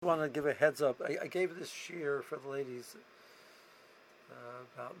want to give a heads up. I gave this shiur for the ladies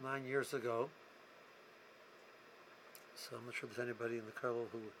about 9 years ago. So I'm not sure there's anybody in the Kollel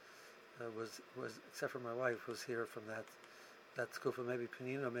who was except for my wife was here from that skufa. Maybe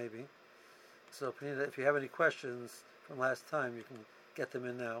Penina, maybe. So Penina, if you have any questions from last time, you can get them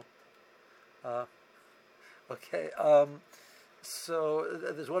in now. Okay. So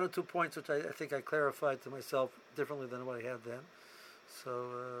there's one or two points which I think I clarified to myself differently than what I had then.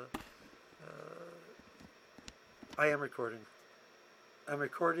 So I am recording. I'm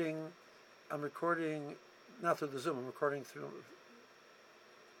recording not through the Zoom. I'm recording through.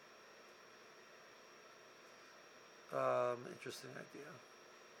 Interesting idea.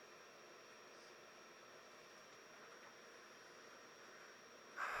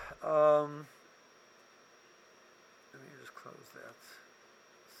 Let me just close that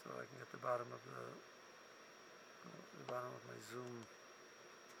so I can get the bottom of the bottom of my Zoom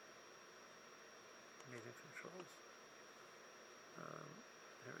meeting controls.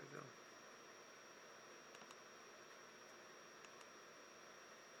 Here we go.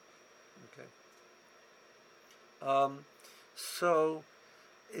 Okay. So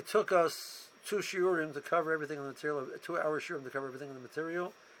it took us 2 shiurim to cover everything in the material, 2 hour shiurim to cover everything in the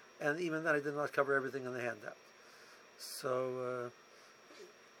material, and even then I did not cover everything in the handout. So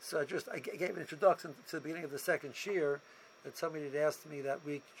I gave an introduction to the beginning of the second shiur that somebody had asked me that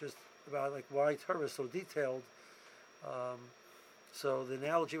week just about like why Torah is so detailed. So the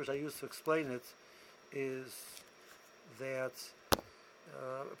analogy which I use to explain it is that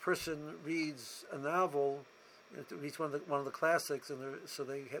a person reads a novel, reads one of the classics, and so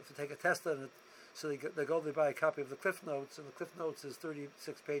they have to take a test on it. So they buy a copy of the Cliff Notes, and the Cliff Notes is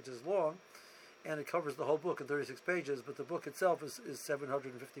 36 pages long, and it covers the whole book in 36 pages. But the book itself is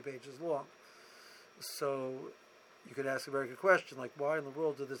 750 pages long. So you could ask a very good question, like why in the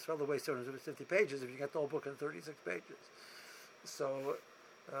world did this fellow waste 750 pages if you get the whole book in 36 pages? So,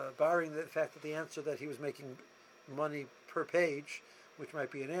 barring the fact that the answer that he was making money per page, which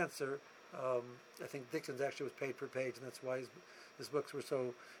might be an answer, I think Dickens actually was paid per page, and that's why his books were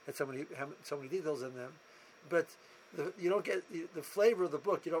had so many details in them. But you don't get the flavor of the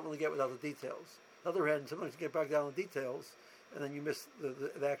book. You don't really get without the details. On the other hand, sometimes you get bogged down in the details, and then you miss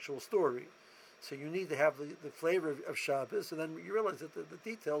the actual story. So you need to have the flavor of Shabbos, and then you realize that the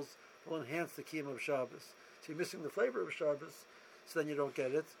details will enhance the kiyum of Shabbos. So you're missing the flavor of Shabbos, so then you don't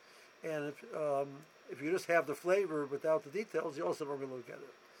get it. And if you just have the flavor without the details, you also don't really get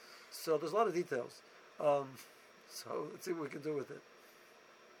it. So there's a lot of details. So let's see what we can do with it.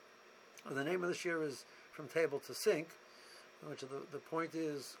 The name of the shiur is From Table to Sink, which the point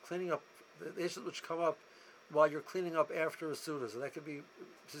is cleaning up the issues which come up while you're cleaning up after a suda. So that could be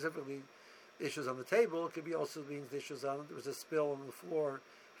specifically issues on the table. It could be also means issues on there was a spill on the floor,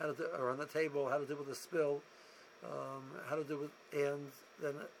 or on the table, how to deal with the spill, how to deal with, and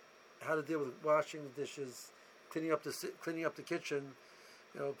then how to deal with washing the dishes, cleaning up the kitchen,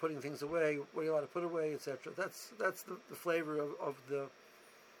 putting things away, what you ought to put away, etc. That's the flavor of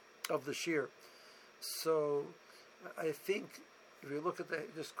the shiur. So I think if you look at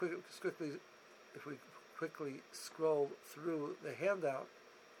just quickly, if we quickly scroll through the handout,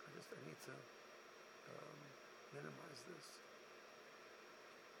 I need to minimize this.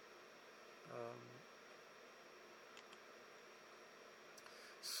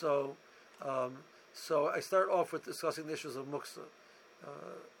 So I start off with discussing the issues of muksa.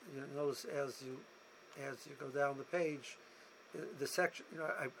 You notice as you go down the page, the section.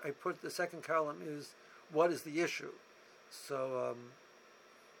 I put the second column is what is the issue. So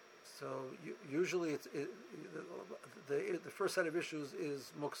usually the first set of issues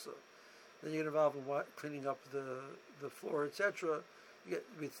is muksa. Then you get involved in cleaning up the floor, etc.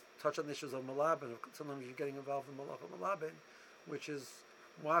 We touch on the issues of malaben. Sometimes you're getting involved in malach of malaben, which is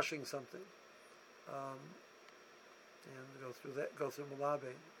washing something, and go through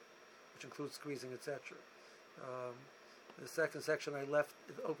malaben, which includes squeezing, etc. The second section I left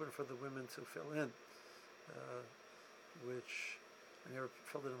it open for the women to fill in, which I never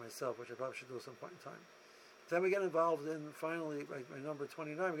filled in myself, which I probably should do at some point in time. Then we get involved in, finally, by number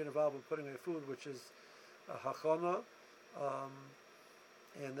 29, we get involved in putting away food, which is hachana,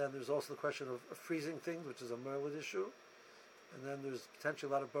 and then there's also the question of freezing things, which is a merlid issue, and then there's potentially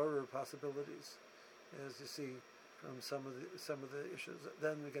a lot of borer possibilities, as you see from some of the issues.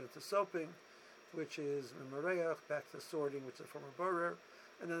 Then we get into soaping, which is mereach, back to sorting, which is a form of borer,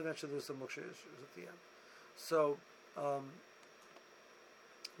 and then eventually there's some muksha issues at the end. So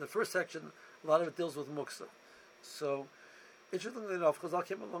the first section, a lot of it deals with muksa. So, interestingly enough, Chazal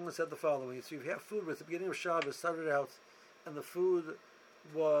came along and said the following. So you have food with the beginning of Shabbos started out, and the food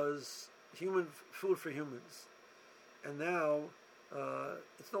was food for humans, and now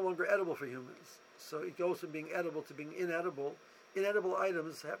it's no longer edible for humans. So it goes from being edible to being inedible. Inedible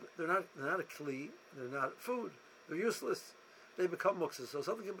items they're not a kli, they're not food, they're useless. They become muksa. So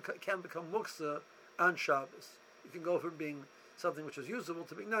something can become muksa on Shabbos. It can go from being something which is usable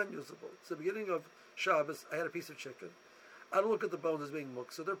to being non-usable. So the beginning of Shabbos, I had a piece of chicken. I don't look at the bones as being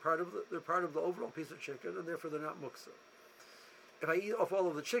muksa. They're part of the overall piece of chicken, and therefore they're not muksa. If I eat off all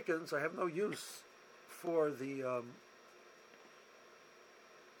of the chickens, I have no use for the.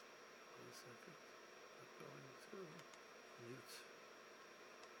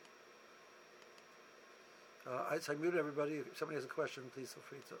 I muted everybody. If somebody has a question, please feel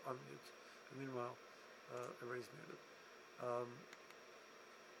free to unmute. And meanwhile, everybody's muted.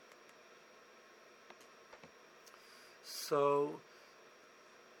 So,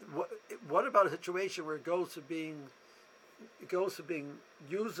 what about a situation where it goes from being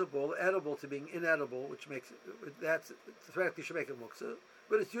usable, edible, to being inedible, which makes that's theoretically should make it muksa,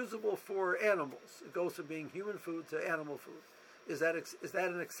 but it's usable for animals. It goes from being human food to animal food. Is that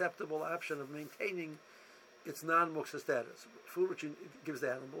an acceptable option of maintaining its non-muksa status? Food which gives the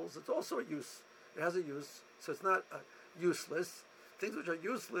animals, it's also a use. It has a use, so it's not useless. Things which are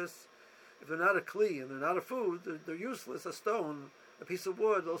useless, if they're not a kli and they're not a food, they're useless. A stone, a piece of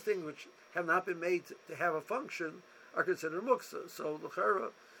wood, those things which have not been made to have a function are considered muksa. So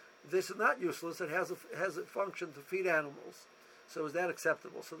l'chara, this is not useless. It has a function to feed animals. So is that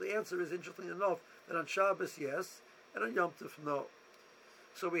acceptable? So the answer is, interestingly enough, that on Shabbos yes, and on Yom Tov no.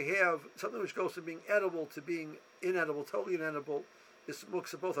 So we have something which goes from being edible to being inedible, totally inedible, is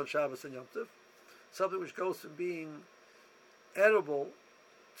muksa both on Shabbos and Yom Tov. Something which goes from being edible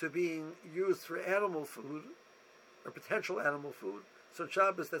to being used for animal food, or potential animal food. So on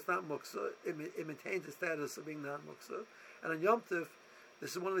Shabbos, that's not muksa. It maintains the status of being non-muksa. And on Yom Tov,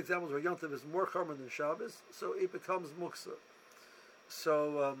 this is one of the examples where Yom Tov is more common than Shabbos, so it becomes muksa.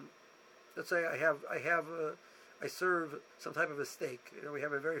 So let's say I serve some type of a steak. We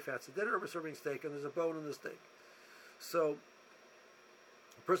have a very fancy dinner, we're serving steak, and there's a bone in the steak. So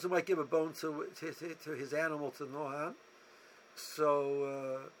a person might give a bone to his animal to gnaw on.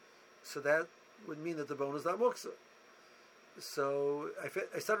 So that would mean that the bone is not muksa. So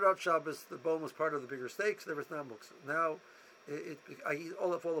I started out Shabbos, the bone was part of the bigger steak, so there was not muksa. Now I eat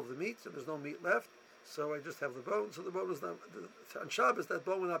all of the meat, and there's no meat left, so I just have the bone. So the bone is not on Shabbos. That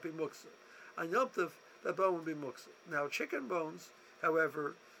bone will not be muksa. On Yom Tov, that bone will be muksa. Now chicken bones,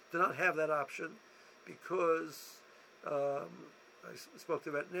 however, do not have that option because I spoke to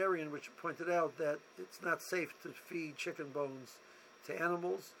a veterinarian, which pointed out that it's not safe to feed chicken bones to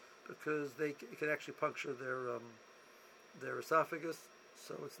animals because it can actually puncture their esophagus,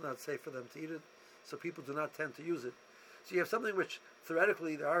 so it's not safe for them to eat it. So people do not tend to use it. So you have something which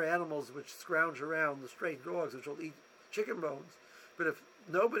theoretically there are animals which scrounge around, the stray dogs which will eat chicken bones, but if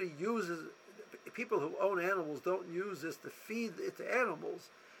nobody uses, people who own animals don't use this to feed it to animals,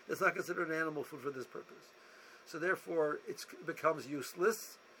 it's not considered an animal food for this purpose. So therefore, it becomes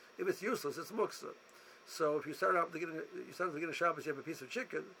useless. If it's useless, it's muksa. So if you start at the beginning of Shabbos, you have a piece of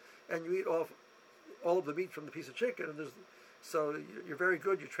chicken, and you eat off all of the meat from the piece of chicken, and so you're very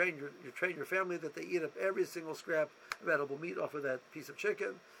good. You train your family that they eat up every single scrap of edible meat off of that piece of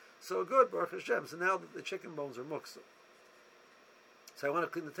chicken. So good, Baruch Hashem. So now the chicken bones are muksa. So I want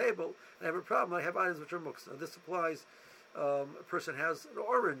to clean the table, and I have a problem. I have items which are muksa. This applies. A person has an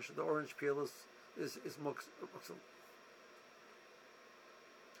orange. The orange peel is muksa.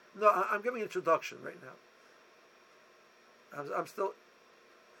 No, I'm giving an introduction right now. I'm still,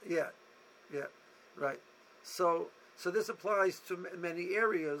 yeah, right. So this applies to many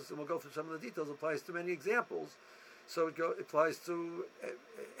areas, and we'll go through some of the details. It applies to many examples. So it applies to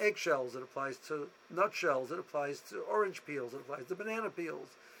eggshells. It applies to nutshells. It applies to orange peels. It applies to banana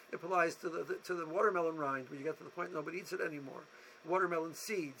peels. It applies to the watermelon rind, where you get to the point nobody eats it anymore. Watermelon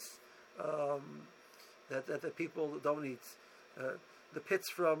seeds that people don't eat. The pits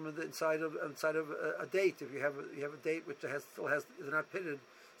from the inside of a date. If you have a date which still has they're not pitted,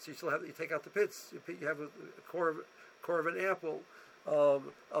 so you take out the pits. You have a core of an apple, of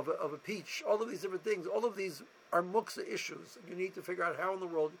a peach. All of these different things. All of these are muksa issues. You need to figure out how in the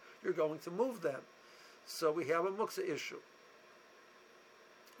world you're going to move them. So we have a muksa issue.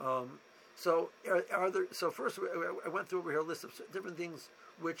 So first I went through over here a list of different things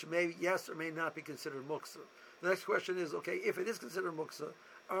which may yes or may not be considered muksa. The next question is, okay, if it is considered muksa,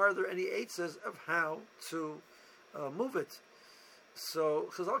 are there any eitzes of how to move it? So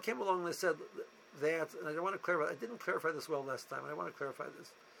Chazal came along and they said that, and I want to clarify. I didn't clarify this well last time, and I want to clarify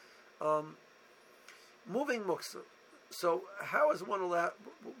this. Moving muksa. So how is one allowed?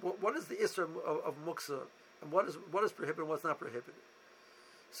 What is the isra of muksa, and what is prohibited and what's not prohibited?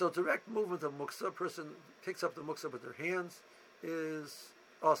 So direct movement of muksa, a person picks up the muksa with their hands, is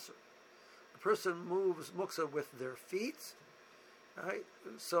asr. A person moves muksa with their feet, right?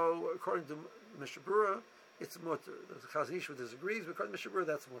 So according to Mishnah Berurah, it's mutter. The Chazon Ish disagrees, but according to Mishnah Berurah,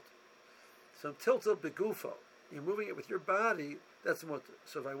 that's mutter. So tilta begufo, you're moving it with your body, that's mutter.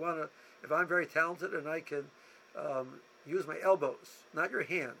 So if I'm very talented and I can use my elbows, not your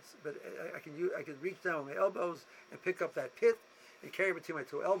hands, but I can reach down with my elbows and pick up that pit and carry it between my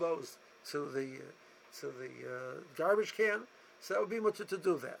two elbows to the garbage can. So that would be mutter to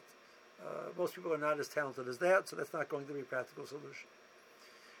do that. Most people are not as talented as that, so that's not going to be a practical solution.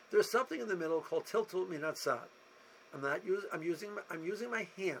 There's something in the middle called tiltul minat sad. I'm using my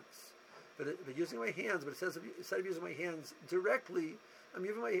hands, but using my hands. But it says instead of using my hands directly, I'm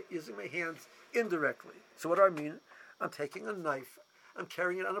using my hands indirectly. So what do I mean? I'm taking a knife. I'm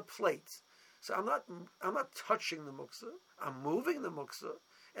carrying it on a plate. So I'm not touching the muksa. I'm moving the muksa,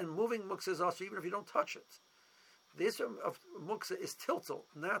 and moving muksa is also even if you don't touch it. The issue of muksa is tiltul,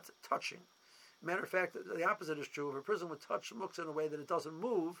 not touching. Matter of fact, the opposite is true. If a person would touch muksa in a way that it doesn't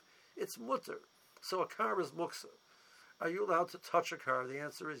move, it's mutter. So a car is muksa. Are you allowed to touch a car? The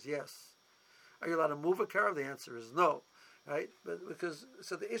answer is yes. Are you allowed to move a car? The answer is no. Right? But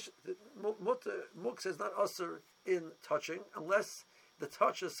the issue, muksa is not usher in touching unless the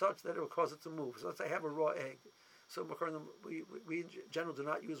touch is such that it will cause it to move. So let's say I have a raw egg. So we in general do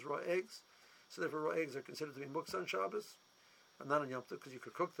not use raw eggs. So therefore raw eggs are considered to be muksa on Shabbos. Not on Yom Tov because you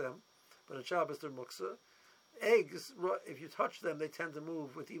could cook them. But on Shabbos they're muksa. Eggs, if you touch them, they tend to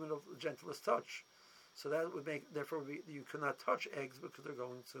move with even the gentlest touch. So that would make, therefore you cannot touch eggs because they're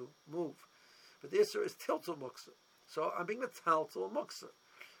going to move. But the issur is tiltul muksa. So I'm being metaltal muksa.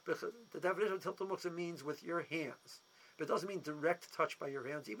 Because the definition of tiltul muksa means with your hands. But it doesn't mean direct touch by your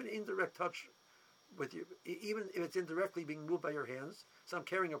hands. Even indirect touch with you, even if it's indirectly being moved by your hands. So I'm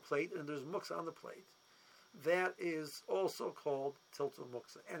carrying a plate and there's muksa on the plate. That is also called tiltul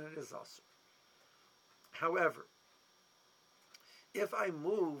muksa, and it is asur. However, if I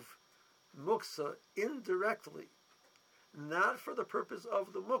move muksa indirectly, not for the purpose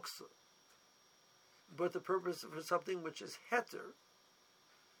of the muksa, but the purpose for something which is heter,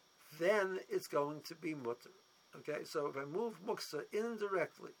 then it's going to be mutter. Okay, so if I move muksa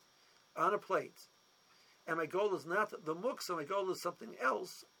indirectly on a plate, and my goal is not the muksa, my goal is something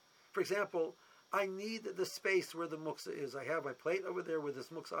else. For example, I need the space where the muksa is. I have my plate over there with this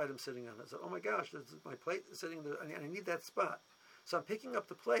muksa item sitting on it. So, oh my gosh, my plate is sitting there, and I need that spot. So I'm picking up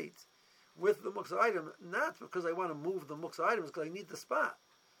the plate with the muksa item, not because I want to move the muksa items, because I need the spot.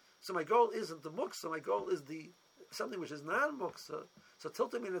 So my goal isn't the muksa, my goal is something which is non-muksa. So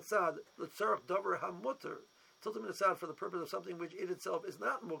tiltum min atzad, l'tzarech davar hamutter, tiltum min atzad for the purpose of something which in itself is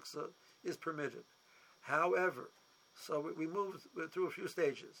not muksa, is permitted. However, so we moved through a few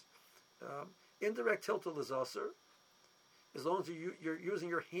stages. Indirect tiltul is asur, as long as you're using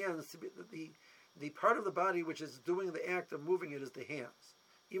your hands to be the part of the body which is doing the act of moving it is the hands.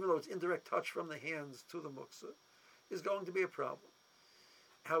 Even though it's indirect touch from the hands to the muksa, is going to be a problem.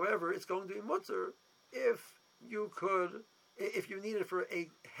 However, it's going to be mutter if you need it for a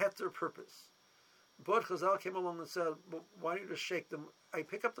heter purpose. But Chazal came along and said, well, why don't you just shake them? I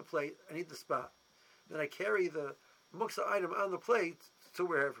pick up the plate, I need the spot. Then I carry the muksa item on the plate to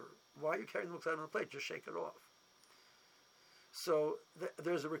wherever. Why are you carrying the muksa item on the plate? Just shake it off. So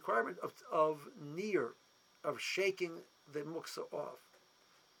there's a requirement of near, of shaking the muksa off.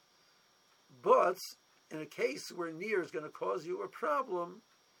 But in a case where near is going to cause you a problem,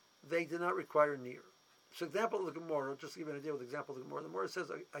 they do not require near. So example of the Gemara, just to give you an idea with the example of the Gemara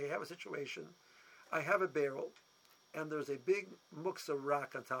says, I have a situation, I have a barrel, and there's a big muksa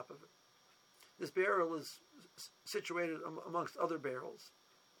rock on top of it. This barrel is situated amongst other barrels.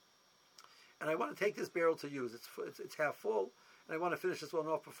 And I want to take this barrel to use. It's half full, and I want to finish this one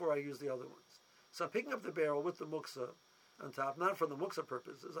off before I use the other ones. So I'm picking up the barrel with the muksa on top, not for the muksa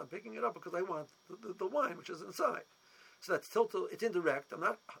purposes. I'm picking it up because I want the wine which is inside. So that's tiltul. It's indirect. I'm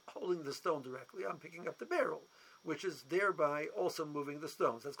not holding the stone directly. I'm picking up the barrel, which is thereby also moving the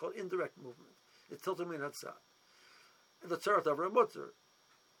stones. That's called indirect movement. It's tiltul min hatzad. And the tzarech over a mutter,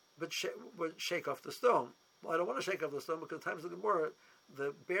 but shake off the stone. Well, I don't want to shake off the stone because at times of the Gemara,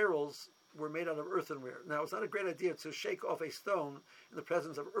 the barrels were made out of earthenware. Now, it's not a great idea to shake off a stone in the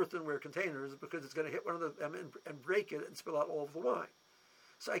presence of earthenware containers because it's going to hit one of them and break it and spill out all of the wine.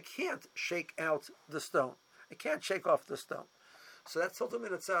 So I can't shake out the stone. I can't shake off the stone. So that's tiltum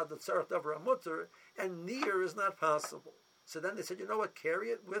min hatzad, the tzarech davar hamutter, and near is not possible. So then they said, you know what, carry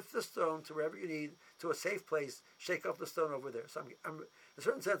it with the stone to wherever you need, to a safe place, shake off the stone over there. So I'm in a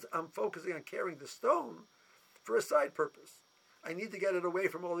certain sense, I'm focusing on carrying the stone for a side purpose. I need to get it away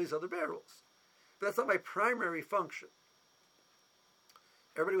from all these other barrels. But that's not my primary function.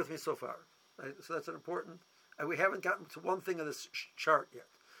 Everybody with me so far? Right? So that's an important, and we haven't gotten to one thing on this chart yet.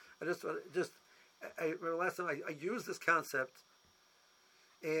 Last time I used this concept,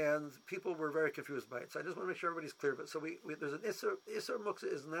 and people were very confused by it. So I just want to make sure everybody's clear. But so there's an Isser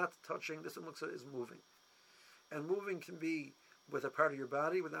Muksa is not touching. Isser Muksa is moving, and moving can be with a part of your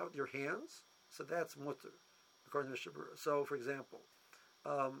body without your hands. So that's mutter, according to Mishnah Berurah. So, for example,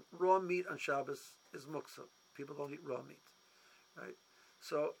 raw meat on Shabbos is muksa. People don't eat raw meat, right?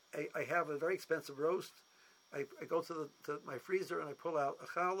 So I have a very expensive roast. I go to my freezer and I pull out a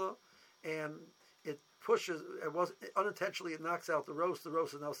challah, and it pushes. Unintentionally it knocks out the roast. The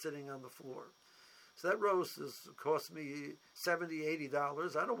roast is now sitting on the floor. So that roast cost me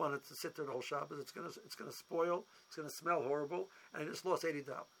 $70-$80. I don't want it to sit there the whole Shabbos. It's gonna spoil. It's gonna smell horrible, and I just lost $80.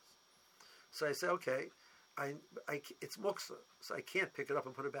 So I say, okay, it's muksa, so I can't pick it up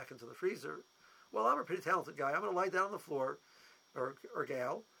and put it back into the freezer. Well, I'm a pretty talented guy. I'm going to lie down on the floor, or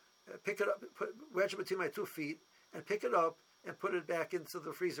gal, pick it up, wedge it between my 2 feet, and pick it up and put it back into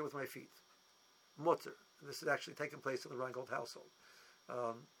the freezer with my feet. Mutter. This is actually taking place in the Reingold household.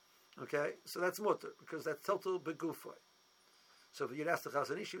 Okay, so that's mutter, because that's tiltul begufay. So if you'd ask the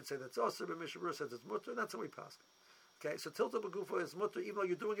Chazon Ish, you would say that's also, but Mishnah Berurah says it's mutter, and that's how we pass it. Okay, so tiltul begufay is mutter, even though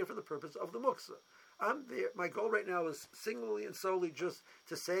you're doing it for the purpose of the muksa. I'm there. My goal right now is singly and solely just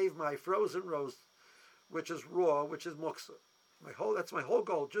to save my frozen roast, which is raw, which is muksa. That's my whole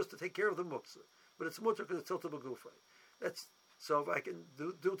goal, just to take care of the muksa. But it's mutter because it's tiltul begufay. So if I can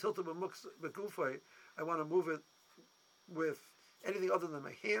do tiltul begufay, I want to move it with anything other than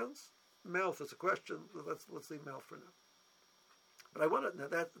my hands. Mouth is a question. Let's leave mouth for now. But I want to.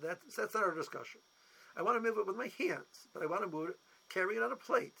 That's not our discussion. I want to move it with my hands, but I want to move it, carry it on a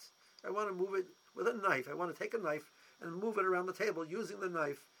plate. I want to move it with a knife. I want to take a knife and move it around the table, using the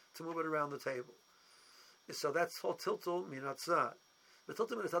knife to move it around the table. So that's called tiltul minatzad. The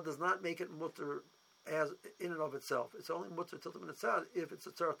tiltul minatzad does not make it mutter as in and of itself. It's only mutter tiltul minatzad if it's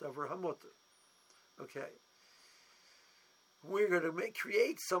a tzart over hamutter. Okay. We're going to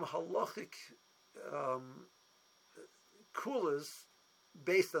create some halachic kulas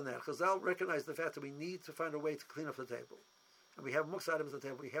based on that. Chazal recognize the fact that we need to find a way to clean up the table. And we have muksa items on the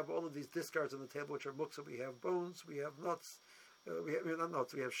table. We have all of these discards on the table, which are muksa. We have bones, we have nuts,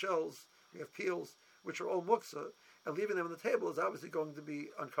 we have shells, we have peels, which are all muksa. And leaving them on the table is obviously going to be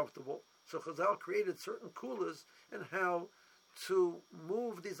uncomfortable. So Chazal created certain kulas and how to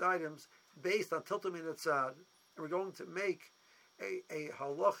move these items based on tiltul minatzad. And we're going to make a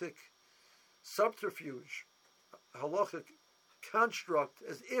halachic subterfuge, a halachic construct,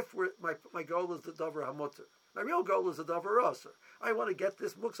 as if my goal is the davar hamutter. My real goal is the davar aser. I want to get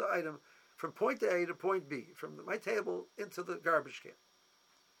this muksa item from point A to point B, from my table into the garbage can.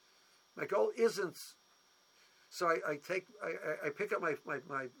 My goal isn't. So I pick up my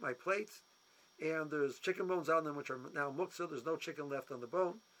plate, and there's chicken bones on them, which are now muksa. There's no chicken left on the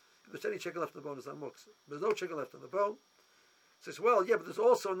bone. If there's any chicken left on the bone, it's not muksa. There's no chicken left on the bone. So says, well, yeah, but there's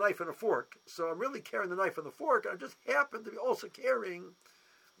also a knife and a fork. So I'm really carrying the knife and the fork, and I just happen to be also carrying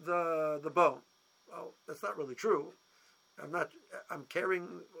the bone. Well, that's not really true. I'm carrying,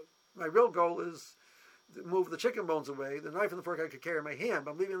 my real goal is to move the chicken bones away. The knife and the fork I could carry in my hand,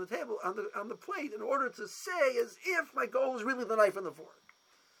 but I'm leaving on the table, on the plate, in order to say as if my goal is really the knife and the fork.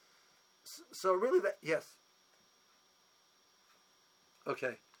 So really yes.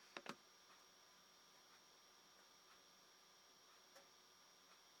 Okay.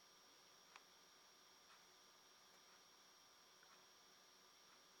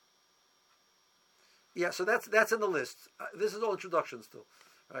 Yeah, so that's in the list. This is all introduction still,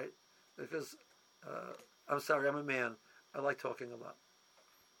 right? Because I'm sorry, I'm a man. I like talking a lot.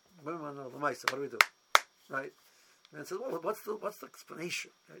 What do we do, right? Man says, well, what's the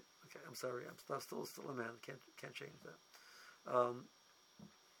explanation, right? Okay, I'm sorry, I'm still a man. Can't change that.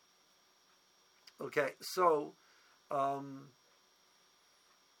 Okay, so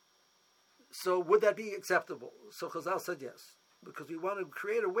would that be acceptable? So Chazal said yes, because we want to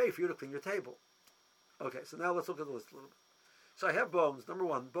create a way for you to clean your table. Okay, so now let's look at the list a little bit. So I have bones. Number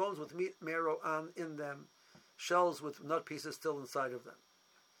one, bones with meat marrow in them, shells with nut pieces still inside of them.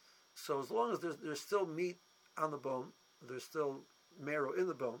 So as long as there's still meat on the bone, there's still marrow in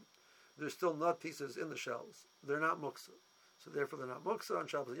the bone, there's still nut pieces in the shells, they're not muksa. So therefore they're not muksa. On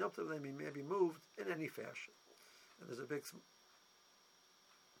Shabbos and Yom Tov, they may be moved in any fashion. And there's a big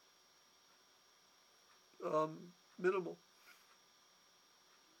minimal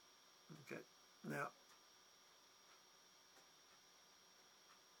Okay. Now,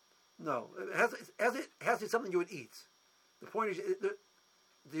 no, it has to be something you would eat. The point is,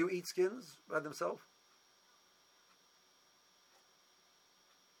 do you eat skins by themselves?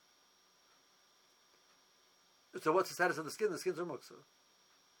 So what's the status of the skin? The skins are muksa.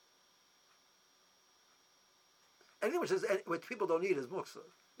 Anything which people don't eat is muksa.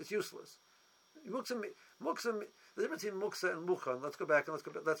 It's useless. Muksa, the difference between muksa and mukhan. Let's go back and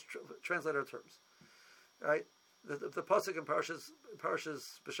let's translate our terms. Right? The pasuk in Parshas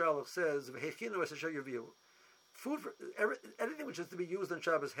Beshalach says, "V'hechinu es asher yaviu." Food for anything which is to be used on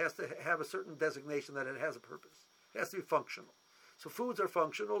Shabbos has to have a certain designation that it has a purpose. It has to be functional. So foods are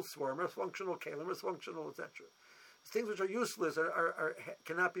functional, swarm are functional, kalim is functional, etc. Things which are useless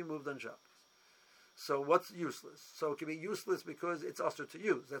cannot be moved on Shabbos. So what's useless? So it can be useless because it's usher to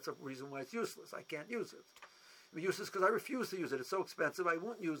use. That's a reason why it's useless. I can't use it. It can be useless because I refuse to use it. It's so expensive, I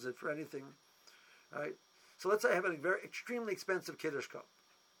won't use it for anything. Right? So let's say I have a very extremely expensive Kiddush cup.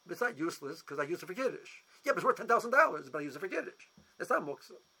 But it's not useless because I use it for Kiddush. Yeah, but it's worth $10,000, but I use it for Kiddush. That's not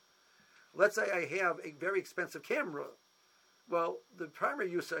muksa. Let's say I have a very expensive camera. Well, the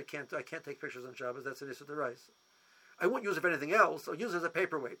primary use I can't take pictures on Shabbos. That's an issue to rice. I won't use it for anything else. I'll use it as a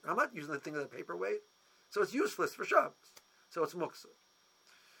paperweight. I'm not using the thing as a paperweight, so it's useless for Shabbos. So it's muksa.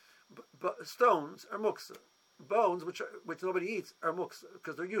 But stones are muksa. Bones, which nobody eats, are muksa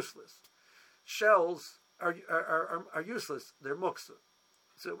because they're useless. Shells are useless. They're muksa.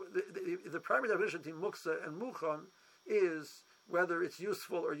 So the primary definition between muksa and muchan is whether it's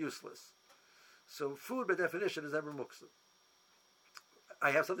useful or useless. So food by definition is ever muksa. I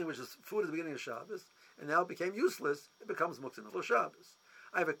have something which is food at the beginning of Shabbos, and now it became useless, it becomes muksa in the middle of Shabbos.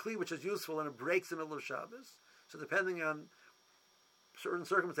 I have a kli which is useful and it breaks in the middle of Shabbos, so depending on certain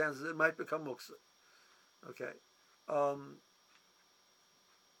circumstances, it might become muksa. Okay.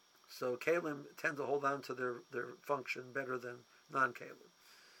 So kalim tend to hold on to their function better than non-kalim.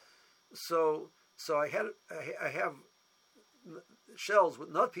 So I have shells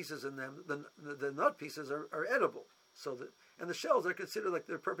with nut pieces in them. The nut pieces are edible. And the shells are considered like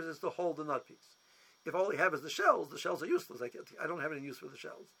their purpose is to hold the nut piece. If all I have is the shells are useless. I don't have any use for the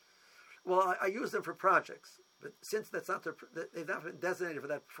shells. Well, I use them for projects, but since that's not they've not been designated for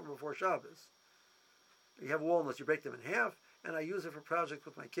that from before Shabbos. You have walnuts, you break them in half, and I use it for projects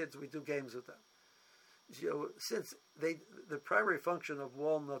with my kids. We do games with them. Since the primary function of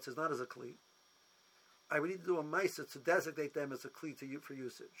walnuts is not as a kli, I would need to do a ma'isa to designate them as a kli for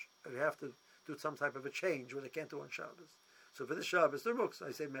usage. I'd have to do some type of a change where they can't do on Shabbos. So for this Shabbos, they're muksa.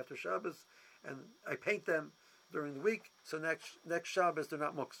 I save them after Shabbos, and I paint them during the week. So next Shabbos, they're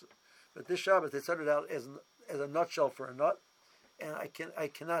not muksa. But this Shabbos, they started out as a nutshell for a nut, and I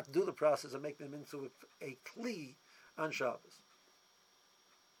cannot do the process of making them into a kli on Shabbos.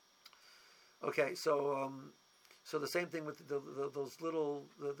 Okay, so the same thing with those little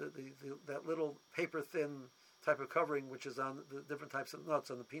that little paper thin type of covering which is on the different types of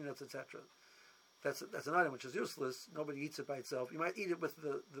nuts, on the peanuts, etc. That's an item which is useless. Nobody eats it by itself. You might eat it with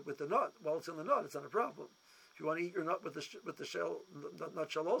the nut while it's in the nut. It's not a problem. If you want to eat your nut with the shell,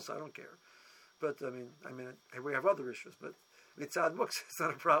 nut shell also, I don't care. But I mean, we have other issues. But mitzad muksa, it's not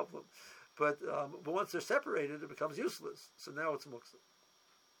a problem. But once they're separated, it becomes useless. So now it's muksa.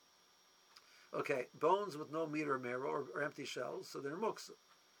 Okay, bones with no meat or marrow or empty shells, so they're muksa.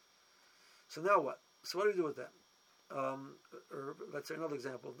 So now what? So what do we do with them? Or let's say another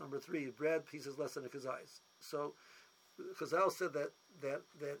example, number 3, bread pieces less than a kazais. So Chazal said that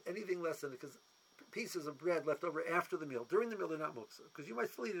anything less than pieces of bread left over after the meal, during the meal they're not muksa, because you might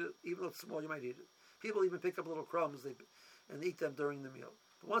still eat it, even though it's small, you might eat it. People even pick up little crumbs and eat them during the meal.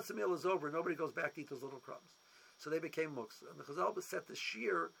 But once the meal is over, nobody goes back to eat those little crumbs. So they became muksa. And the Chazal set the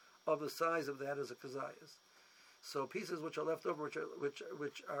shear of the size of that as a kazayas. So pieces which are left over,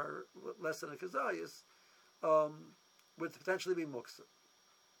 which are less than a kazayas, would potentially be muksa.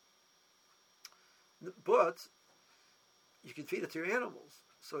 But you can feed it to your animals,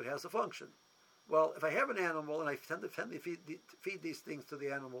 so it has a function. Well, if I have an animal and I tend to feed these things to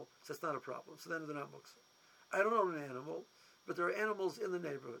the animal, so that's not a problem. So then they're not muksa. I don't own an animal, but there are animals in the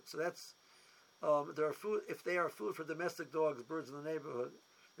neighborhood. So that's there are food. If they are food for domestic dogs, birds in the neighborhood,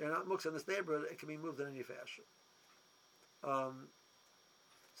 they're not muksa in this neighborhood. It can be moved in any fashion.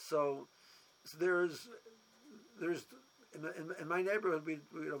 So there's in my neighborhood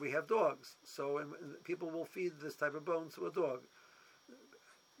we have dogs. So people will feed this type of bones to a dog.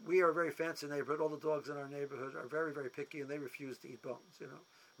 We are a very fancy neighborhood. All the dogs in our neighborhood are very, very picky, and they refuse to eat bones.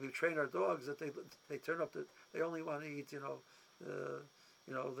 We've trained our dogs that they turn up they only want to eat.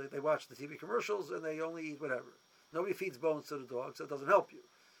 They watch the TV commercials and they only eat whatever. Nobody feeds bones to the dog, so it doesn't help you.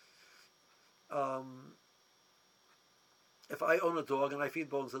 Um, if I own a dog and I feed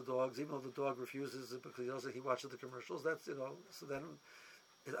bones to the dogs, even though the dog refuses it because he watches the commercials, that's, so then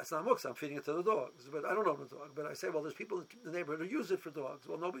it's not muksa. I'm feeding it to the dogs, but I don't own a dog. But I say, well, there's people in the neighborhood who use it for dogs.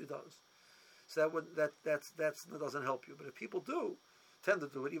 Well, nobody does, so that doesn't help you. But if people do tend to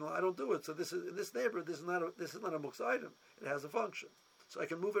do it, even though I don't do it, so this is in this neighborhood. This is not a muksa item. It has a function, so I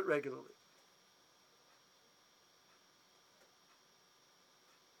can move it regularly.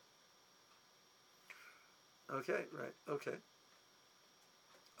 Okay, right. Okay.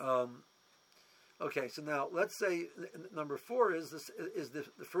 Okay. So now let's say number 4 is the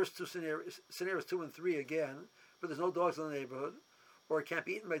first two scenarios 2 and 3 again, but there's no dogs in the neighborhood, or it can't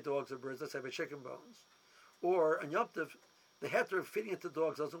be eaten by dogs or birds. Let's say by chicken bones, or on Yom Tov, the heter of feeding it to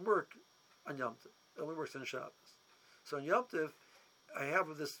dogs doesn't work on Yom Tov. It only works on Shabbos. So on Yom Tov, I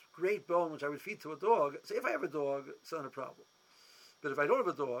have this great bone which I would feed to a dog. So if I have a dog, it's not a problem. But if I don't have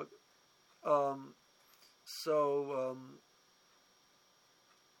a dog,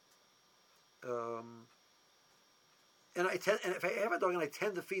 and if I have a dog and I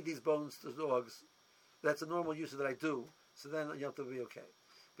tend to feed these bones to dogs, that's a normal use that I do. So then Yom Tov will be okay.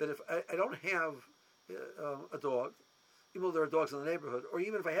 But if I don't have a dog, even though there are dogs in the neighborhood, or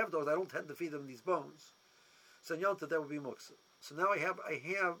even if I have dogs, I don't tend to feed them these bones. So in Yom Tov that would be muksa. So now I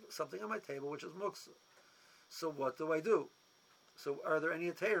have something on my table which is muksa. So what do I do? So are there any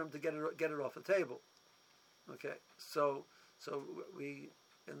aterim to get it off the table? Okay, so we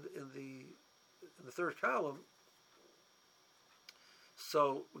in the third column.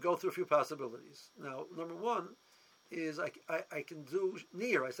 So we go through a few possibilities. Now, number 1 is I can do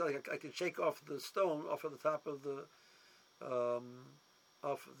near. I said I can shake off the stone off of the top of the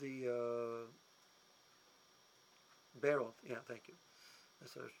barrel. Yeah, thank you.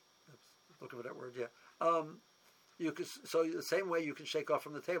 That's looking for that word. Yeah. You could, so the same way you can shake off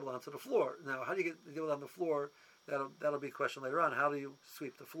from the table onto the floor. Now, how do you deal with it on the floor? That'll be a question later on. How do you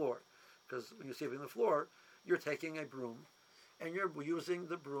sweep the floor? Because when you're sweeping the floor, you're taking a broom, and you're using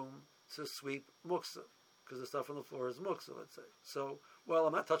the broom to sweep muksa, because the stuff on the floor is muksa, let's say. So, well,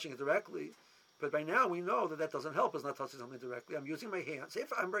 I'm not touching it directly, but by now we know that doesn't help us not touching something directly. I'm using my hands.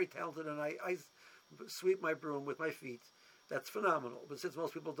 If I'm very talented and I sweep my broom with my feet, that's phenomenal. But since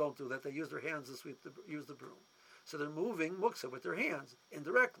most people don't do that, they use their hands to use the broom. So they're moving muksa with their hands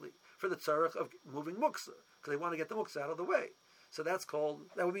indirectly for the tzarech of moving muksa, because they want to get the muksa out of the way. So that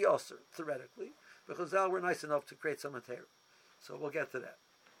would be usher, theoretically, because now we're nice enough to create some material. So we'll get to that.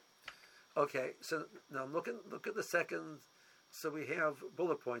 Okay, so now look at the second. So we have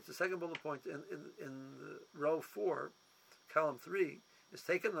bullet points. The second bullet point in row 4, column 3, is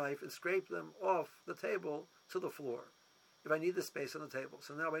take a knife and scrape them off the table to the floor, if I need the space on the table.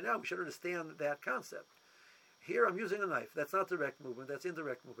 So now by now we should understand that concept. Here I'm using a knife. That's not direct movement. That's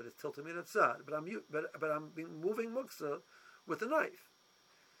indirect movement. It's tilted min atzad. But I'm moving muksa with a knife.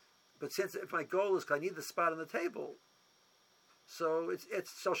 But since if my goal is I need the spot on the table, so it's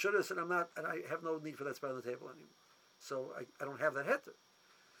shalshudas, and I have no need for that spot on the table anymore. So I don't have that heter.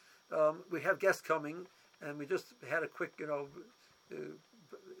 We have guests coming, and we just had a quick,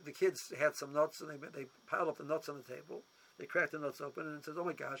 the kids had some nuts, and they piled up the nuts on the table. They cracked the nuts open, and it says, "Oh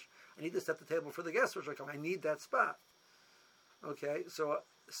my gosh, I need to set the table for the guests which are coming. I need that spot." Okay, so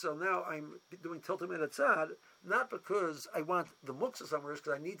now I'm doing tiltum min atzad, not because I want the muksa somewhere,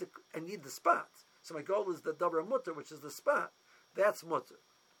 because I need the spot. So my goal is the davar mutter, which is the spot. That's mutter.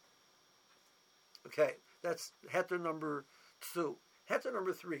 Okay, that's heter number 2. Heter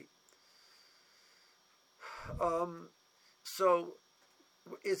number 3. So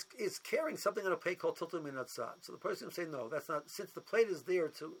is carrying something on a plate called tiltum min atzad. So the person will say, no, that's not. Since the plate is there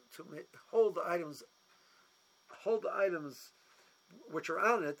to hold the items which are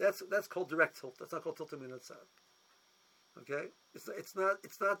on it, that's called direct tilt. That's not called tiltum min atzad. Okay, it's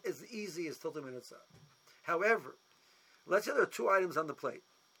not as easy as tiltum min atzad. However, let's say there are 2 items on the plate.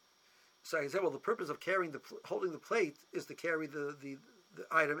 So I can say, well, the purpose of holding the plate is to carry the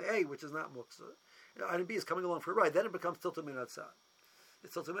item A, which is not muksa. Item B is coming along for a ride. Then it becomes tiltum min atzad.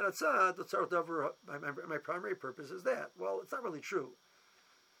 It's tiltum min atzad. The tzarech davar. My primary purpose is that. Well, it's not really true.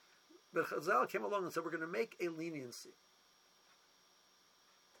 But Chazal came along and said, we're going to make a leniency.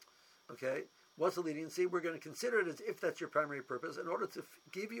 Okay? What's the leniency? We're going to consider it as if that's your primary purpose in order to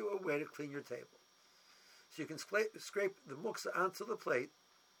give you a way to clean your table. So you can scrape the muksa onto the plate,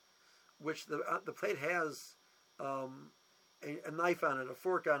 which the plate has a knife on it, a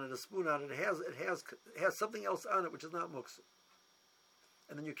fork on it, a spoon on it. It has something else on it which is not muksa.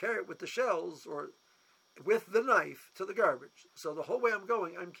 And then you carry it with the shells or with the knife to the garbage. So the whole way I'm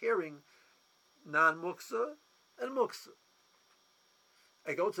going, I'm carrying non-muksa and muksa.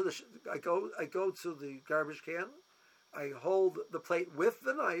 I go to the I go to the garbage can. I hold the plate with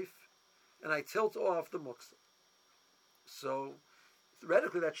the knife, and I tilt off the muksa. So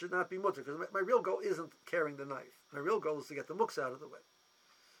theoretically, that should not be mutter because my real goal isn't carrying the knife. My real goal is to get the muksa out of the way.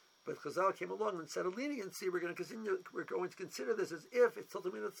 But Chazal came along and said a leniency. We're going to continue. We're going to consider this as if it's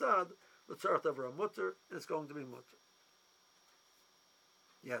tilted min atzad, l'tzarech over a mutter, and it's going to be mutter.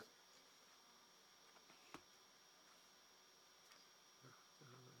 Yes.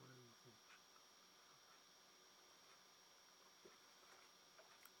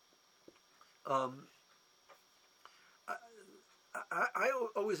 I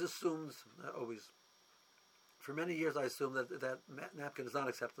always assumed, not always, for many years I assumed that napkin is not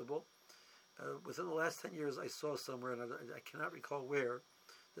acceptable. Within the last 10 years I saw somewhere, and I cannot recall where,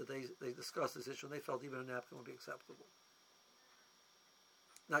 that they discussed this issue and they felt even a napkin would be acceptable.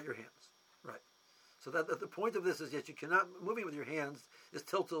 Not your hands. Right. So that the point of this is that you cannot, moving with your hands is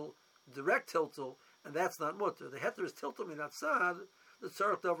tiltul, direct tiltul, and that's not mutter. The heter is tiltul min atzad, the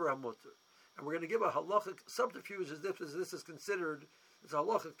tzarech davar ha-mutter. And we're going to give a halachic subterfuge as if this is considered, it's a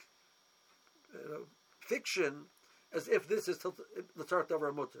halachic fiction, as if this is the tzarech davar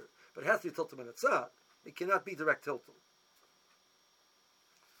ha-mutter. But it has to be tiltul min atzad. It cannot be direct tiltul.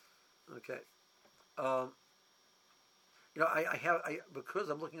 Okay. I because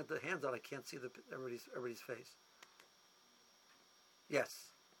I'm looking at the hands out, I can't see everybody's face.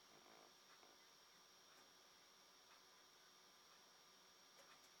 Yes.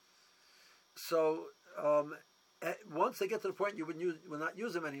 So once they get to the point you will not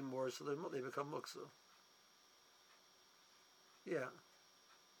use them anymore, so they become muksa. Yeah.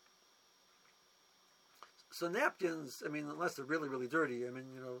 So napkins, I mean, unless they're really, really dirty, I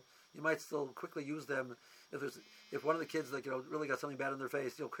mean, you might still quickly use them. If one of the kids, really got something bad in their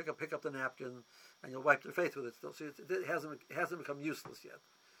face, you'll pick up the napkin and you'll wipe their face with it still. So it hasn't become useless yet,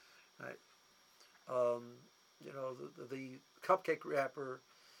 right? The cupcake wrapper,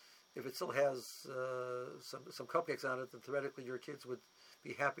 if it still has some cupcakes on it, then theoretically your kids would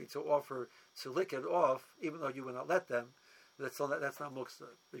be happy to offer to lick it off, even though you would not let them. That's not muksa.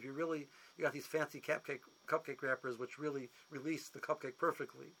 If you got these fancy cupcake wrappers which really release the cupcake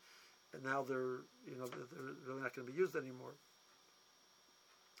perfectly, and now they're really not going to be used anymore.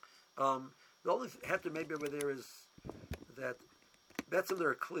 The only heter maybe over there is that that's in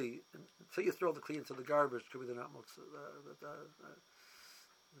their kli. Until you throw the kli into the garbage, could be they're not muksa.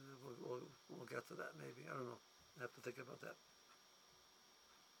 We'll get to that maybe. I don't know. I have to think about that.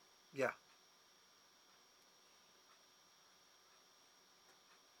 Yeah.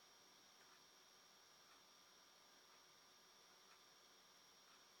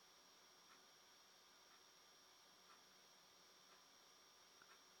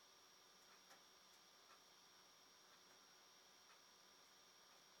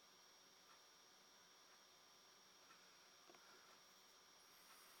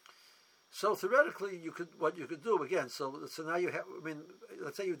 So theoretically, what you could do again. So now you have. I mean,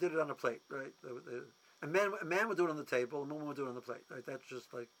 let's say you did it on a plate, right? A man would do it on the table, a woman would do it on the plate, right? That's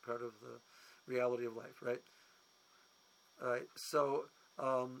just like part of the reality of life, right? All right. So,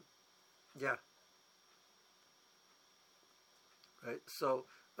 yeah. Right. So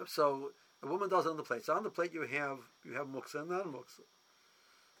a woman does it on the plate. So on the plate you have muksa and non-muksa,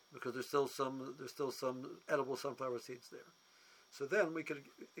 because there's still some edible sunflower seeds there. So then you could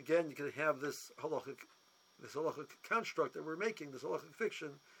have this halachic construct that we're making, this halachic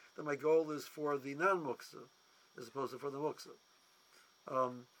fiction, that my goal is for the non-muksa as opposed to for the muksa.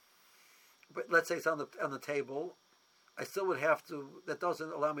 But let's say it's on the table, I still would have to. That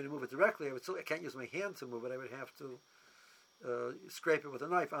doesn't allow me to move it directly. I can't use my hand to move it. I would have to scrape it with a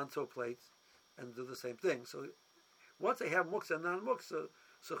knife onto a plate and do the same thing. So once I have muksa and non-muksa,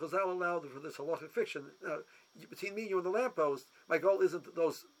 so Chazal allowed for this halachic fiction. Between me, you, and the lamppost, my goal isn't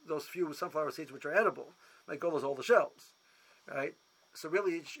those few sunflower seeds which are edible. My goal is all the shells, right? So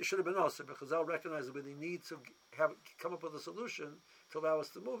really, it should have been us. But Chazal recognized that we need to come up with a solution to allow us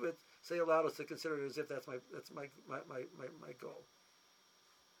to move it. So he allowed us to consider it as if that's my goal.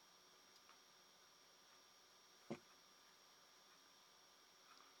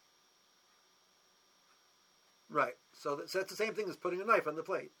 Right. So that's the same thing as putting a knife on the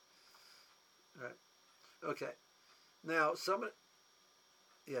plate. Right. Okay. Now,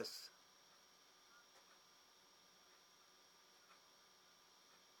 yes.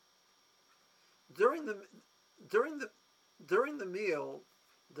 During the meal,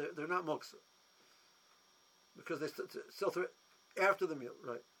 they're not muksa because they still after the meal,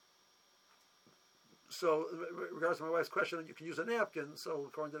 right? So, regards to my wife's question, you can use a napkin. So,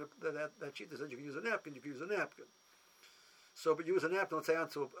 according to that sheet, they said you can use a napkin. You can use a napkin. So, but you use a napkin, let's say,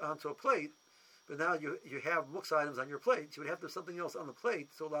 onto a plate, but now you have muksa items on your plate. You would have to have something else on the plate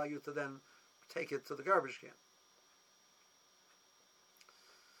to allow you to then take it to the garbage can.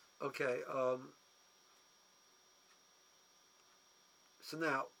 Okay. So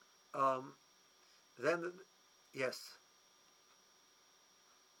now, then, yes.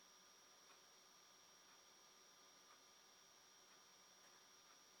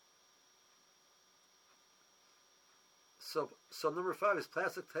 So number 5 is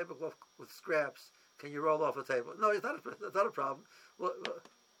plastic tablecloth with scraps. Can you roll off the table? No, it's not a problem. Well,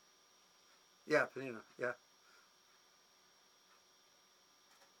 yeah, Panina, yeah.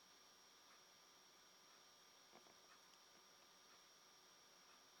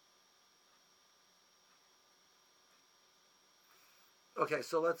 Okay,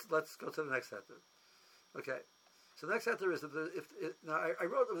 so let's go to the next heter. Okay, so the next heter is that now I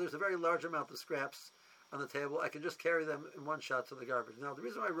wrote that there's a very large amount of scraps on the table, I can just carry them in one shot to the garbage. Now, the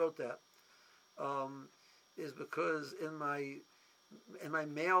reason why I wrote that is because in my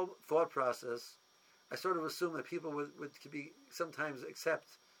male thought process, I sort of assume that people would sometimes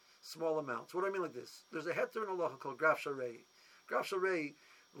accept small amounts. What do I mean like this? There's a heter in halacha called graf sharei. Graf sharei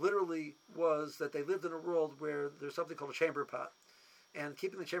literally was that they lived in a world where there's something called a chamber pot, and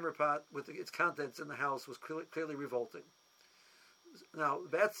keeping the chamber pot with its contents in the house was clearly revolting. Now,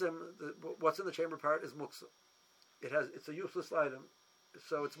 what's in the chamber pot is muksa. It's a useless item,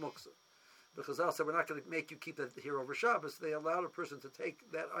 so it's muksa. Because Al said, we're not going to make you keep that here over Shabbos. They allowed a person to take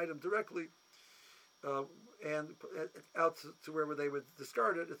that item directly and out to wherever they would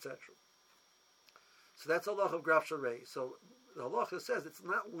discard it, etc. So that's halacha of graf sharei. So the halacha says it's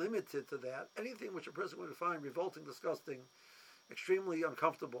not limited to that. Anything which a person would find revolting, disgusting, extremely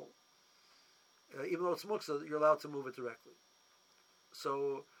uncomfortable, even though it's muksa, you're allowed to move it directly.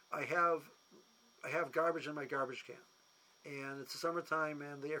 So I have garbage in my garbage can, and it's the summertime,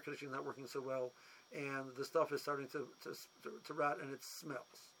 and the air conditioning is not working so well, and the stuff is starting to rot, and it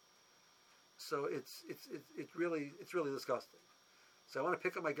smells. So it's really disgusting. So I want to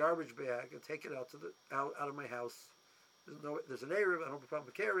pick up my garbage bag and take it out of my house. There's an Erev, I don't have a problem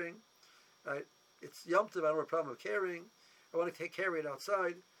with carrying. Right? It's Yom Tov, I don't have a problem with carrying. I want to carry it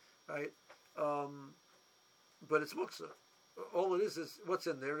outside. Right? But it's muksa. All it is what's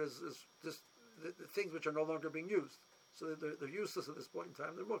in there is just the things which are no longer being used. So they're useless at this point in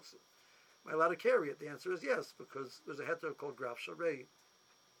time. They're muksa. Am I allowed to carry it? The answer is yes, because there's a heter called graf sharei.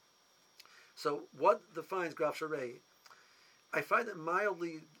 So what defines graf sharei? I find it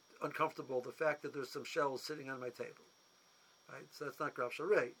mildly uncomfortable, the fact that there's some shells sitting on my table. Right? So that's not graf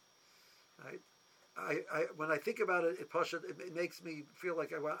sharei. Right? When I think about it, it makes me feel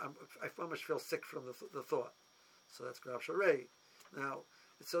like I almost feel sick from the thought. So that's graf sharei. Now,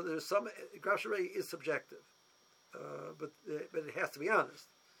 so there's some graf sharei is subjective, but it has to be honest.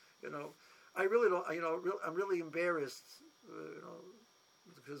 I really don't. I'm really embarrassed.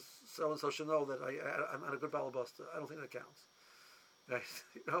 Because so and so should know that I'm not a good balabuster. I don't think that counts. Right?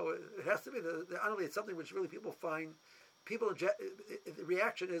 It has to be honestly, it's something which really people find. The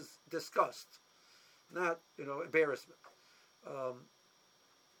reaction is disgust, not embarrassment.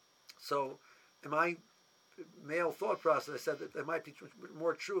 So, in my male thought process, I said that it might be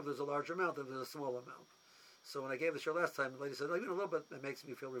more true if there's a large amount than there's a small amount. So when I gave the show last time, the lady said, even a little bit, it makes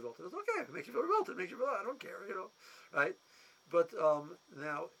me feel revolted. I said, okay, if it makes you feel revolted, it makes you feel, I don't care, right? But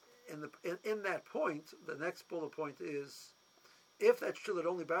now, in that point, the next bullet point is, if that's true, that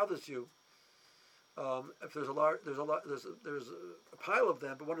only bothers you. If there's a pile of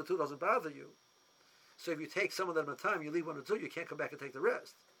them, but 1 or 2 doesn't bother you. So if you take some of them at a time, you leave 1 or 2, you can't come back and take the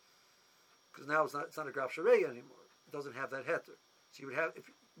rest, because now it's not a graf sharei anymore. It doesn't have that heter. So you would have,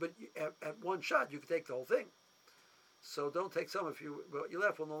 at one shot you could take the whole thing. So don't take some. If what you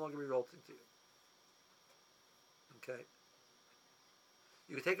left will no longer be revolting to you. Okay.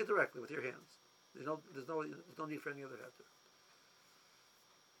 You can take it directly with your hands. There's no need for any other heter.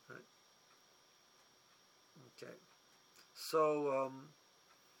 Right. Okay. So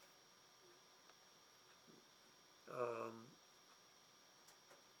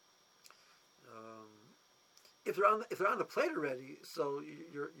if they're on the plate already, so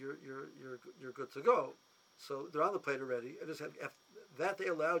you're good to go. So they're on the plate already. I just have that they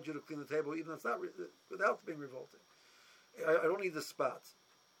allowed you to clean the table, even though it's not without being revolting. I don't need the spots.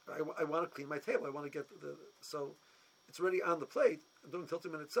 I want to clean my table. I want to get so it's already on the plate. I'm doing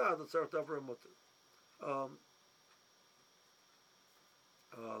tiltim and itzad. Let's start over a mutter.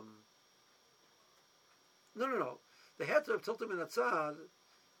 No. The heter of tiltim and itzad,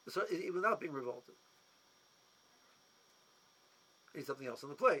 so without being revolted. Need something else on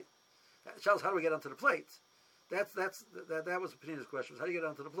the plate. Charles, how do we get onto the plate? that was Penina's question: was how do you get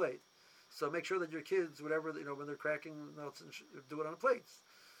onto the plate? So make sure that your kids, whatever when they're cracking nuts, and do it on plates,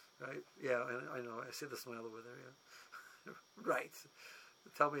 right? Yeah, I know. I see the smile over there. Yeah, right.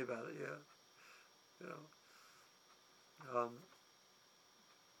 Tell me about it. Yeah, okay.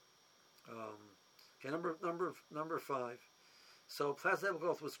 Number 5. So plastic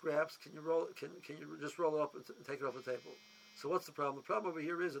tablecloth with scraps. Can you just roll it up and take it off the table? So what's the problem? The problem over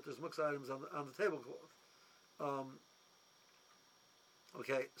here is that there's muksa items on the tablecloth.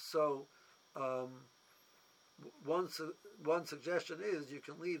 Okay, so one suggestion is you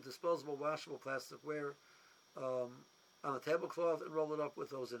can leave disposable, washable plasticware on the tablecloth and roll it up with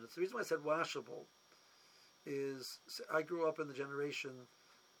those in it. So the reason why I said washable is I grew up in the generation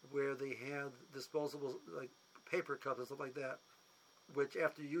where they had disposable like paper cups and stuff like that, which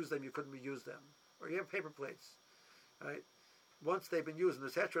after you use them you couldn't reuse them. Or you have paper plates, right? Once they've been used and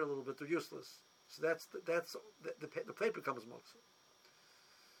they're saturated a little bit, they're useless. So the plate becomes muksa.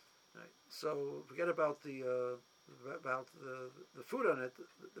 Right. So forget about the food on it.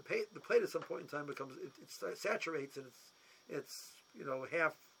 The plate at some point in time becomes it saturates and it's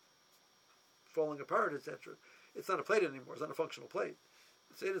half falling apart, etc. It's not a plate anymore. It's not a functional plate.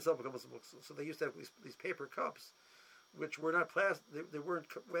 It in itself becomes a muksa. So they used to have these paper cups, which were not plastic. They weren't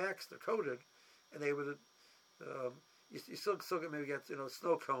waxed or coated, and they would. You still get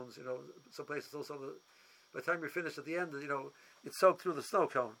snow cones. Some places also by the time you're finished at the end, it's soaked through the snow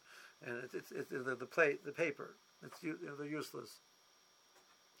cone, and it's the paper. They're useless.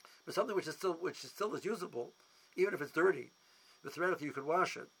 But something which is still usable, even if it's dirty, but theoretically you could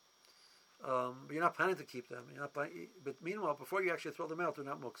wash it. But you're not planning to keep them. But meanwhile, before you actually throw them out, they're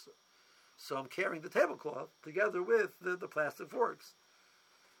not muksa. So I'm carrying the tablecloth together with the plastic forks.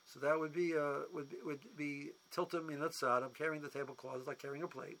 So that would be tiltum minatzad. I'm carrying the tablecloth. It's like carrying a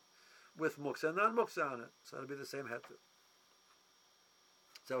plate with muksa and non-muksa on it. So that'd be the same heter.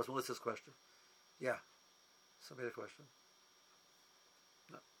 So that was Melissa's question. Yeah. Somebody had a question?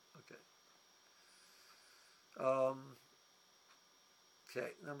 No. Okay.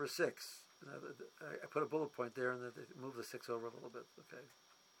 Okay. Number 6. I put a bullet point there and move the 6 over a little bit. Okay.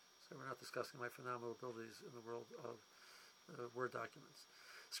 So we're not discussing my phenomenal abilities in the world of Word documents.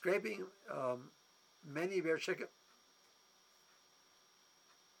 Scraping many bear chicken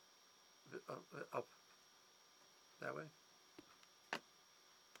up that way.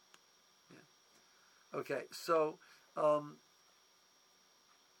 Yeah. Okay. So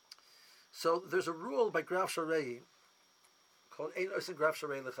there's a rule by Graf Sharei called Ein Osin Graf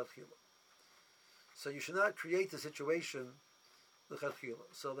Sharei Lechatchila. So you should not create the situation Lechatchila.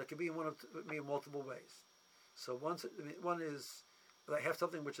 So that could be in multiple ways. So one is I have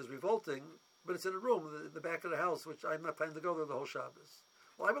something which is revolting, but it's in a room in the back of the house, which I'm not planning to go there the whole Shabbos.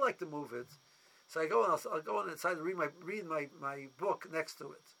 Well, I would like to move it, so I'll go inside and read my book next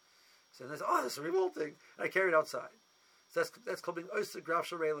to it. So they say, "Oh, this is revolting," and I carry it outside. So that's called being oyster graf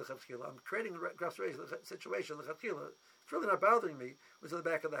sharei lechatchila. I'm creating a graf sharei situation lechatchila. It's really not bothering me. It was in the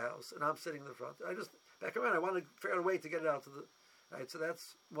back of the house, and I'm sitting in the front. I just back around. I want to figure out a way to get it out to the right. So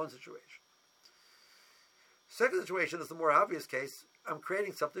that's one situation. Second situation is the more obvious case. I'm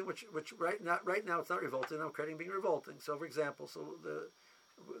creating something which right now it's not revolting. I'm creating being revolting. So, for example,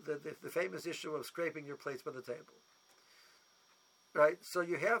 the famous issue of scraping your plates by the table, right? So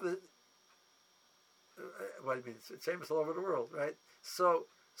you have the what do you mean? It's famous all over the world, right? So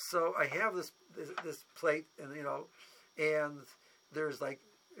I have this plate, and and there's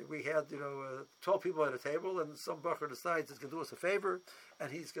we had 12 people at a table, and some bacher decides he's going to do us a favor,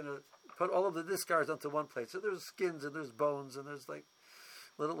 and he's going to put all of the discards onto one plate. So there's skins and there's bones and there's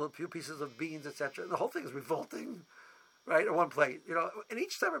little few pieces of beans, etc. And the whole thing is revolting, right? On one plate, and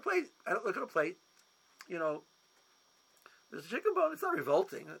each separate plate. I don't look at a plate, there's a chicken bone. It's not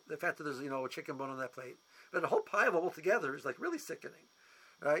revolting. The fact that there's a chicken bone on that plate, but the whole pile of all together is really sickening,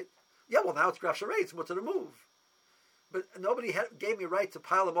 right? Yeah, well now it's graf sharei. It's mutter to move, but nobody gave me a right to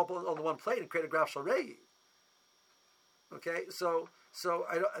pile them up on the one plate and create a graf sharei. Okay, so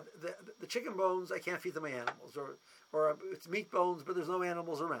I don't, the chicken bones I can't feed to my animals, or it's meat bones, but there's no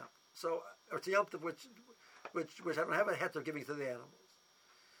animals around. So or it's a yomtiv which I don't have a heter of giving to the animals.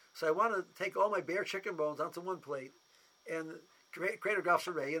 So I want to take all my bare chicken bones onto one plate and create a graf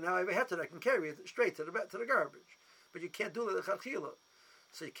sharei, and now I have a heter that I can carry it straight to the garbage. But you can't do the lechatchila.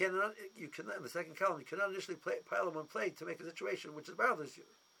 So you cannot in the second column you cannot initially pile on one plate to make a situation which bothers you.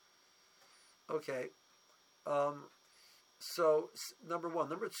 Okay. So number one.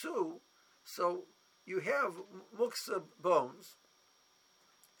 Number two, so you have muksa bones,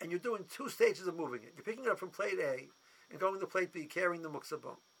 and you're doing 2 stages of moving it. You're picking it up from plate A and going to plate B, carrying the muksa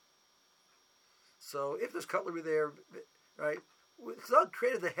bone. So if there's cutlery there, right, Chazal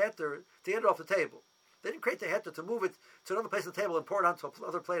created the heter to get it off the table. They didn't create the heter to move it to another place on the table and pour it onto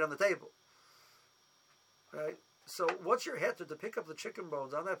another plate on the table. Right? So what's your heter to pick up the chicken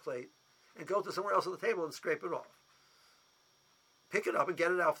bones on that plate and go to somewhere else on the table and scrape it off? Pick it up and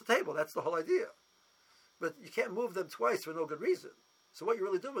get it off the table. That's the whole idea. But you can't move them twice for no good reason. So what you're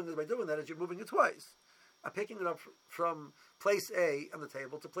really doing is by doing that is you're moving it twice. I'm picking it up from place A on the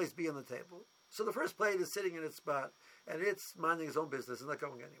table to place B on the table. So the first plate is sitting in its spot and it's minding its own business and not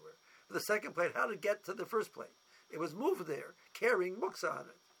going anywhere. But the second plate, how did it get to the first plate? It was moved there, carrying muksa on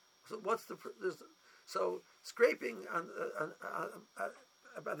it. So what's so scraping on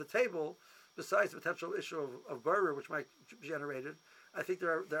the table, besides the potential issue of burr, which might be generated, I think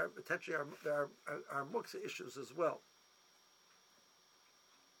there are potentially are muksa issues as well.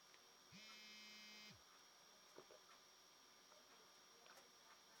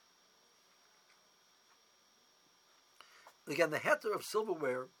 Again, the heter of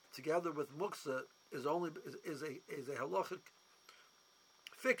silverware together with muksa is a halachic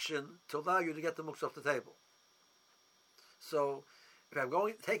fiction to allow you to get the muksa off the table. So, if I'm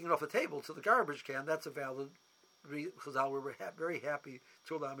taking it off the table to the garbage can, that's a valid reason. Chazal were very happy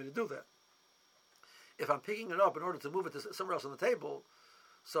to allow me to do that. If I'm picking it up in order to move it to somewhere else on the table,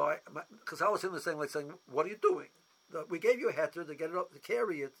 so Chazal was saying, what are you doing? We gave you a heter to get it up, to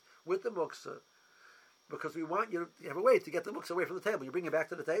carry it with the muksa, because we want you to have a way to get the muksa away from the table. You bring it back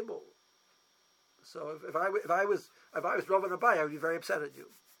to the table. So if I was Rav and Abai, I would be very upset at you.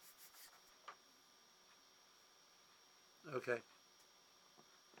 Okay.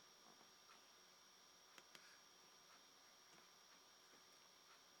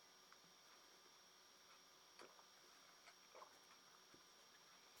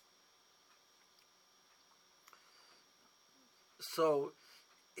 So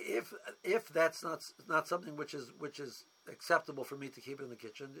if that's not something which is acceptable for me to keep it in the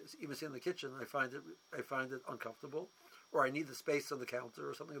kitchen, even in the kitchen, I find it uncomfortable, or I need the space on the counter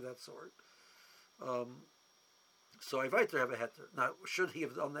or something of that sort. So I invite to have a heter. Now, should he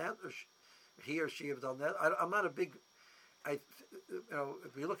have done that, or he or she have done that? I'm not a big.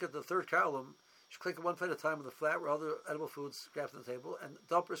 If you look at the third column, you click one plate at a time with a flat where other edible foods scrapped on the table, and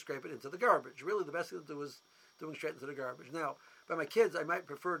dump or scrape it into the garbage. Really, the best thing to do is doing straight into the garbage. Now, by my kids, I might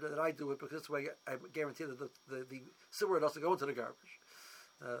prefer that I do it because this way I guarantee that the silverware doesn't go into the garbage,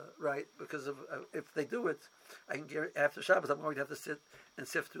 right? Because if they do it, I can guarantee after Shabbos I'm going to have to sit and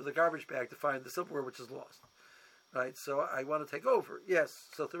sift through the garbage bag to find the silverware which is lost, right? So I want to take over. Yes,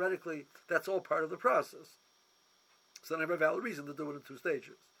 so theoretically that's all part of the process. So then I have a valid reason to do it in two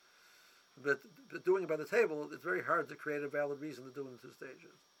stages. But doing it by the table, it's very hard to create a valid reason to do it in two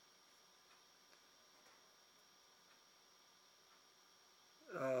stages.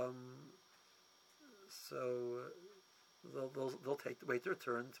 So they'll wait their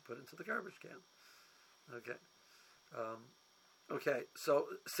turn to put it into the garbage can. Okay. Okay. So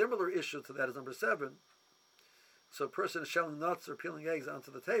similar issue to that is number 7. So a person is shelling nuts or peeling eggs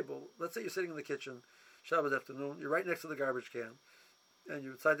onto the table. Let's say you're sitting in the kitchen, Shabbos afternoon. You're right next to the garbage can, and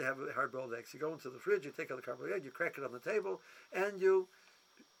you decide to have hard-boiled eggs. You go into the fridge, you take out the hard-boiled egg, you crack it on the table, and you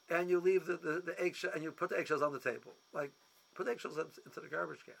leave the eggshell, and you put the eggshells on the table. Like, put the eggshells into the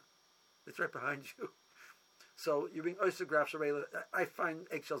garbage can. It's right behind you. So you bring oyster grafs. I find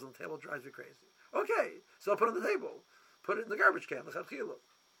eggshells on the table, drives me crazy. Okay, so I'll put it on the table. Put it in the garbage can.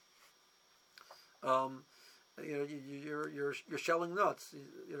 You're shelling nuts.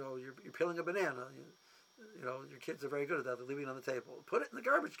 You're peeling a banana. Your kids are very good at that. They're leaving it on the table. Put it in the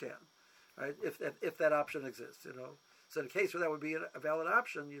garbage can, right? If that option exists, So in a case where that would be a valid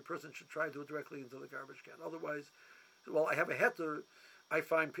option, the person should try to do it directly into the garbage can. Otherwise, I have a heter. I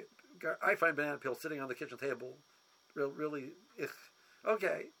find banana peel sitting on the kitchen table really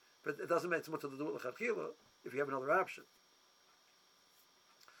okay, but it doesn't make so much to do with l'chadchila if you have another option.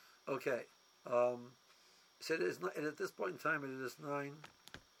 Okay, so it is not, and at this point in time it is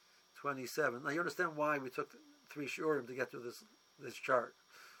 9:27. Now you understand why we took 3 shurim to get through this chart.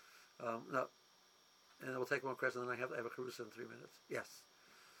 Now, and we'll take one question, and then I have a carusa in 3 minutes. Yes,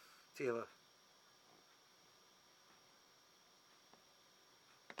 Tila.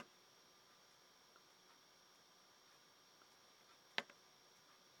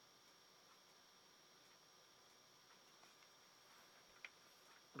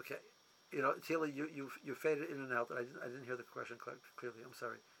 Okay, Tila, you faded in and out. I didn't hear the question clearly. I'm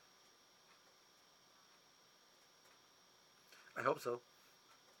sorry. I hope so.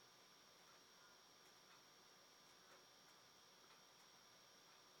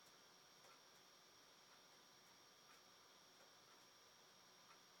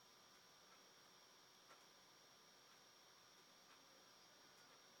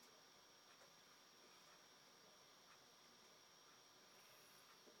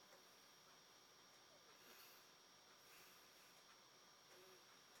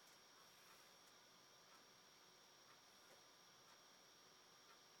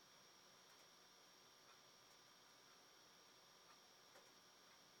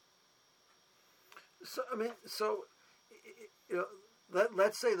 So I mean, so you know,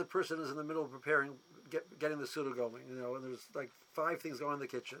 let's say the person is in the middle of preparing, getting the Suda going, and there's like 5 things going in the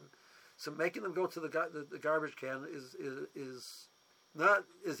kitchen. So making them go to the garbage can is not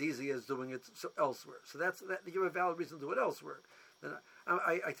as easy as doing it elsewhere. So that you have a valid reason to do it elsewhere. Then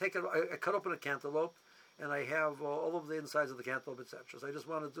I take it. I cut open a cantaloupe, and I have all of the insides of the cantaloupe, etc. So I just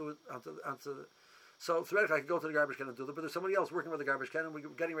want to do it onto the. So theoretically, I could go to the garbage can and do it, but there's somebody else working with the garbage can, and we're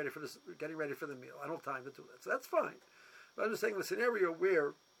getting ready for the meal. I don't have time to do that, so that's fine. But I'm just saying the scenario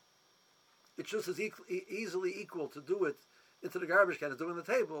where it's just as easily equal to do it into the garbage can as doing the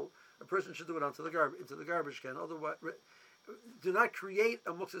table. A person should do it into the garbage can. Otherwise, do not create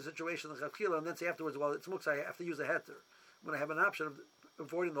a muksa situation like chachila and then say afterwards, well, it's muksa, I have to use a heter. When I have an option of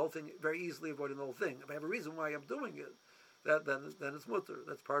avoiding the whole thing, very easily avoiding the whole thing. If I have a reason why I'm doing it, then it's mutter.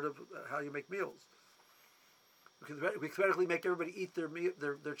 That's part of how you make meals. We theoretically make everybody eat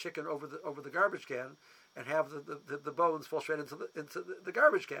their chicken over the garbage can and have the bones fall straight into the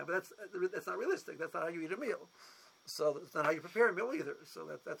garbage can. But that's not realistic. That's not how you eat a meal. So that's not how you prepare a meal either. So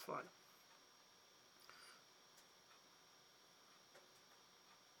that's fine.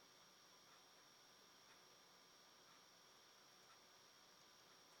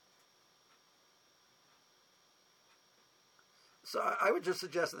 So I would just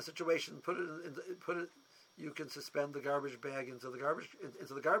suggest in the situation, put it. You can suspend the garbage bag into the garbage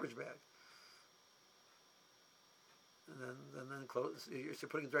bag, and then close. You're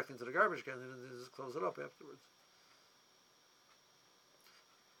putting it directly into the garbage can, and then just close it up afterwards.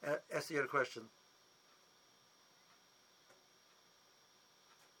 Esther, you had a question.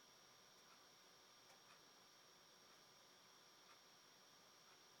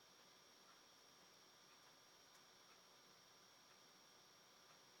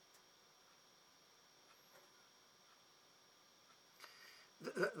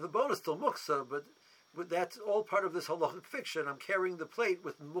 The bone is still muksa, but that's all part of this halachic fiction. I'm carrying the plate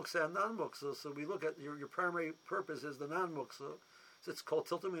with muksa and non-muksa, so we look at your primary purpose is the non-muksa. So it's called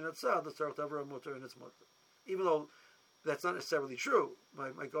tiltum in atzad, the tzarech davar mutter and it's mutter. Even though that's not necessarily true.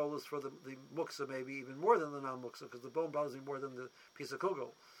 My goal is for the muksa maybe even more than the non-muksa, because the bone bothers me more than the piece of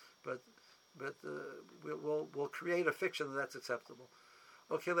kugel. But we'll create a fiction that's acceptable.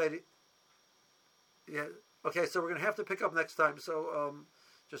 Okay, lady. Yeah. Okay, so we're going to have to pick up next time. So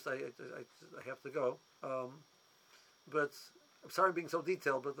I have to go. But I'm sorry I'm being so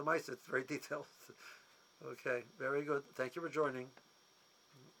detailed, but the mice, it's very detailed. Okay, very good. Thank you for joining.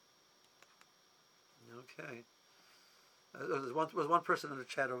 Okay. There's one person in the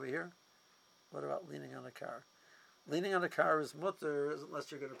chat over here. What about leaning on the car? Leaning on the car is mutter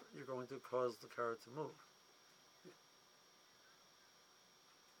unless you're going to cause the car to move.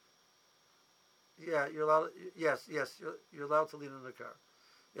 Yeah, you're allowed. Yes, you're allowed to lean on the car.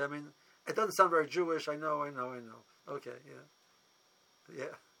 Yeah, I mean, it doesn't sound very Jewish. I know. Okay, yeah.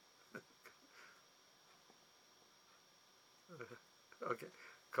 Okay,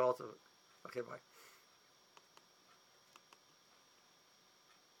 call to. Okay, bye.